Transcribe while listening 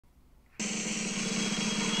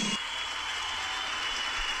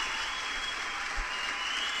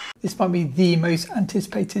This might be the most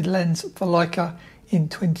anticipated lens for Leica in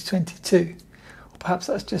 2022. Or perhaps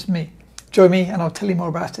that's just me. Join me and I'll tell you more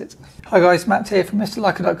about it. Hi guys, Matt here from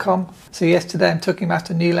MrLeica.com. So yesterday I'm talking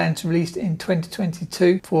about a new lens released in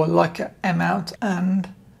 2022 for Leica M mount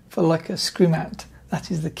and for Leica screw mount.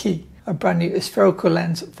 That is the key. A brand new spherical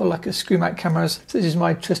lens for Leica screw mount cameras, such as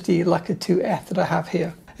my trusty Leica 2F that I have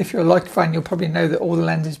here. If you're a Leica fan, you'll probably know that all the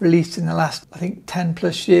lenses released in the last, I think, 10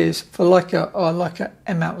 plus years for Leica are Leica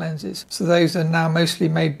M mount lenses. So those are now mostly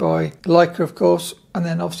made by Leica, of course, and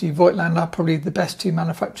then obviously Voigtlander, probably the best two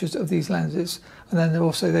manufacturers of these lenses. And then there are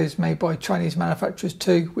also those made by Chinese manufacturers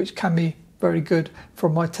too, which can be very good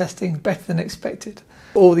from my testing, better than expected.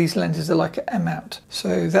 All these lenses are Leica M mount,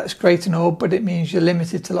 so that's great and all, but it means you're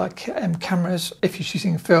limited to Leica M cameras if you're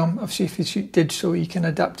shooting film. Obviously, if you shoot digital, you can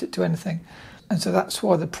adapt it to anything. And so that's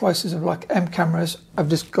why the prices of Leica M cameras have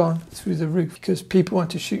just gone through the roof, because people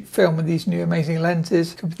want to shoot film with these new amazing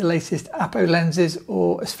lenses. It could be the latest Apo lenses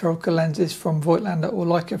or spherical lenses from Voigtlander or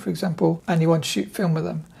Leica, for example, and you want to shoot film with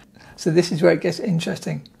them. So this is where it gets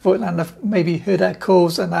interesting. Voigtlander maybe heard our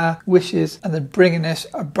calls and our wishes, and they're bringing us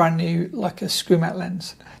a brand new Leica screw mount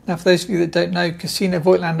lens. Now, for those of you that don't know, Casino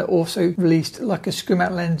Voigtlander also released Leica screw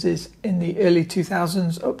mount lenses in the early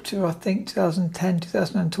 2000s up to, I think, 2010,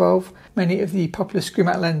 2012. Many of the popular screw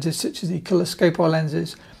mount lenses, such as the colour Scopar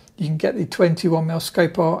lenses, you can get the 21mm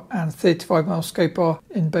Scopar and 35mm Scopar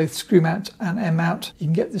in both screw mount and M mount. You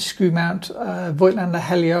can get the screw mount Voigtlander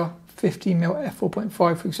Heliar 40mm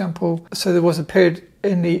f4.8, for example. So there was a period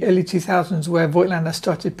in the early 2000s where Voigtlander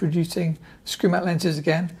started producing screw mount lenses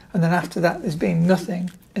again, and then after that there's been nothing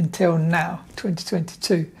until now,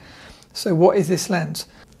 2022. So what is this lens?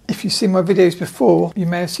 If you've seen my videos before, you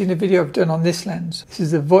may have seen a video I've done on this lens. This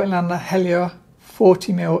is the Voigtlander Heliar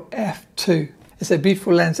 40mm f2. It's a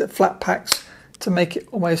beautiful lens that flat packs to make it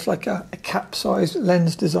almost like a cap-sized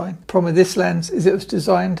lens design. The problem with this lens is it was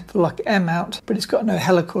designed for like M mount, but it's got no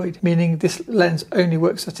helicoid, meaning this lens only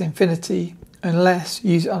works at infinity unless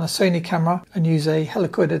you use it on a Sony camera and use a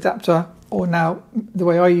helicoid adapter, or now the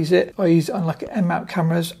way I use it on like M mount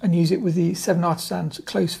cameras and use it with the 7 Artisans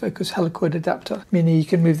close focus helicoid adapter, meaning you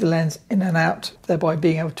can move the lens in and out, thereby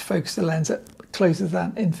being able to focus the lens at closer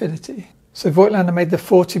than infinity. So Voigtlander made the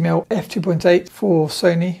 40mm f2.8 for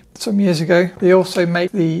Sony some years ago. They also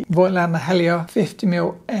make the Voigtlander Heliar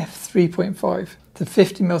 50mm f3.5. The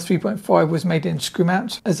 50mm 3.5 was made in screw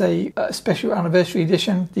mount as a special anniversary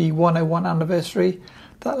edition, the 101 anniversary.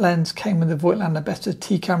 That lens came with the Voigtlander Best of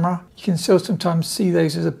T camera. You can still sometimes see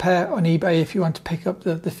those as a pair on eBay if you want to pick up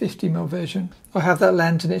the 50mm version. I have that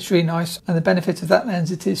lens and it's really nice, and the benefit of that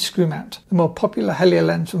lens, it is screw mount. The more popular Heliar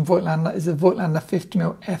lens from Voigtlander is the Voigtlander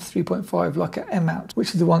 50mm f3.5 Leica M mount,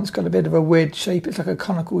 which is the one that's got a bit of a weird shape. It's like a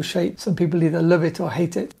conical shape. Some people either love it or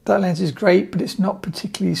hate it. That lens is great, but it's not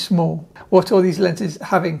particularly small. What all these lenses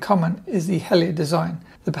have in common is the Heliar design.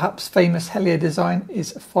 The perhaps famous Heliar design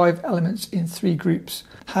is 5 elements in 3 groups.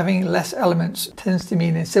 Having less elements tends to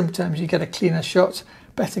mean, in simple terms, you get a cleaner shot,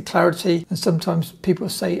 better clarity, and sometimes people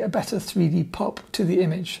say a better 3D pop to the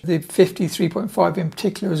image. The 53.5 in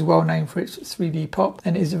particular is well known for its 3D pop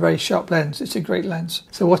and is a very sharp lens. It's a great lens.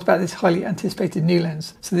 So what about this highly anticipated new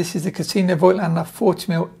lens? So this is the Casino Voigtlander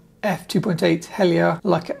 40mm f2.8 Heliar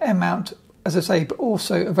Leica M mount, as I say, but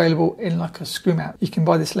also available in like a screw mount. You can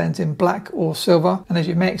buy this lens in black or silver, and as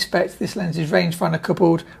you may expect, this lens is rangefinder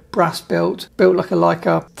coupled, brass built like a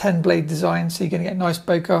Leica 10 blade design, so you're going to get nice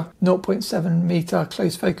bokeh, 0.7 meter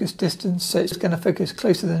close focus distance, so it's going to focus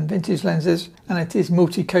closer than vintage lenses, and it is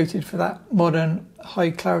multi-coated for that modern high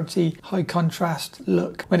clarity, high contrast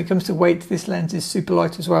look. When it comes to weight, this lens is super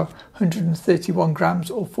light as well, 131 grams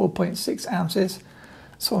or 4.6 ounces.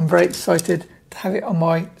 So I'm very excited to have it on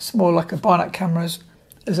my small Leica Barnett cameras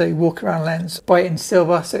as a walk around lens. Buy it in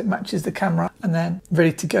silver so it matches the camera, and then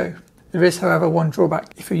ready to go. There is, however, one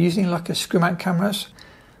drawback. If you're using Leica screw mount cameras,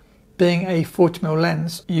 being a 40mm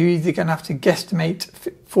lens, you're either going to have to guesstimate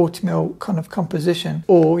 40mm kind of composition,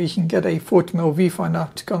 or you can get a 40mm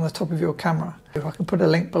viewfinder to go on the top of your camera. If I can put a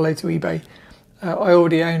link below to eBay. I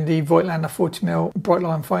already own the Voigtlander 40mm bright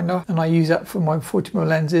line finder, and I use that for my 40mm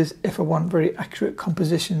lenses if I want very accurate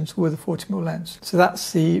compositions with a 40mm lens. So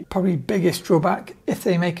that's the probably biggest drawback. If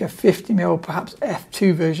they make a 50mm, perhaps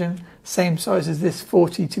f2 version, same size as this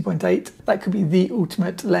 2.8, that could be the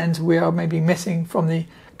ultimate lens we are maybe missing from the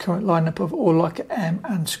current lineup of all Leica M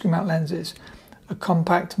and screw mount lenses. a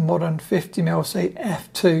compact modern 50mm, say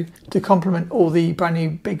f2, to complement all the brand new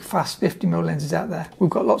big fast 50mm lenses out there. We've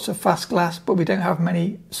got lots of fast glass, but we don't have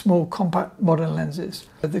many small compact modern lenses.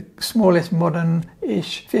 The smallest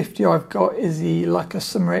modern-ish 50 I've got is the Leica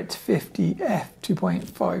Summit 50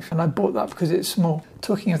 f2.8, and I bought that because it's small.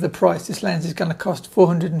 Talking of the price, this lens is going to cost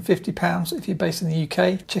 £450 if you're based in the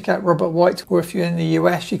UK. Check out Robert White, or if you're in the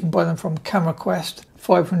US, you can buy them from Camera Quest.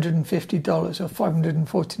 $550 or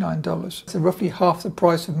 $549. So roughly half the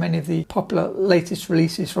price of many of the popular latest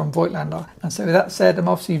releases from Voigtlander. And so with that said, I'm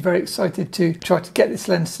obviously very excited to try to get this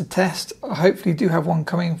lens to test. I hopefully do have one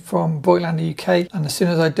coming from Voigtlander UK, and as soon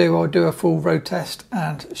as I do, I'll do a full road test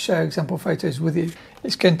and share example photos with you.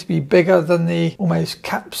 It's going to be bigger than the almost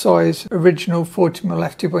cap size original 40mm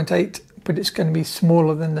f2.8, but it's going to be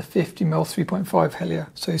smaller than the 50mm 3.5 Heliar.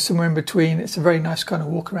 So somewhere in between. It's a very nice kind of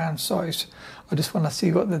walk around size. I just want to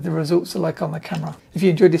see what the results are like on the camera. If you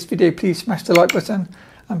enjoyed this video, please smash the like button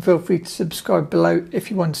and feel free to subscribe below if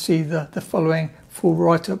you want to see the following full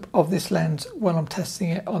write-up of this lens when I'm testing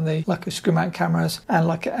it on the Leica screw mount cameras and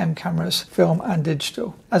Leica M cameras, film and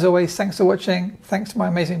digital. As always, thanks for watching, thanks to my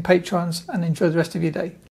amazing patrons, and enjoy the rest of your day.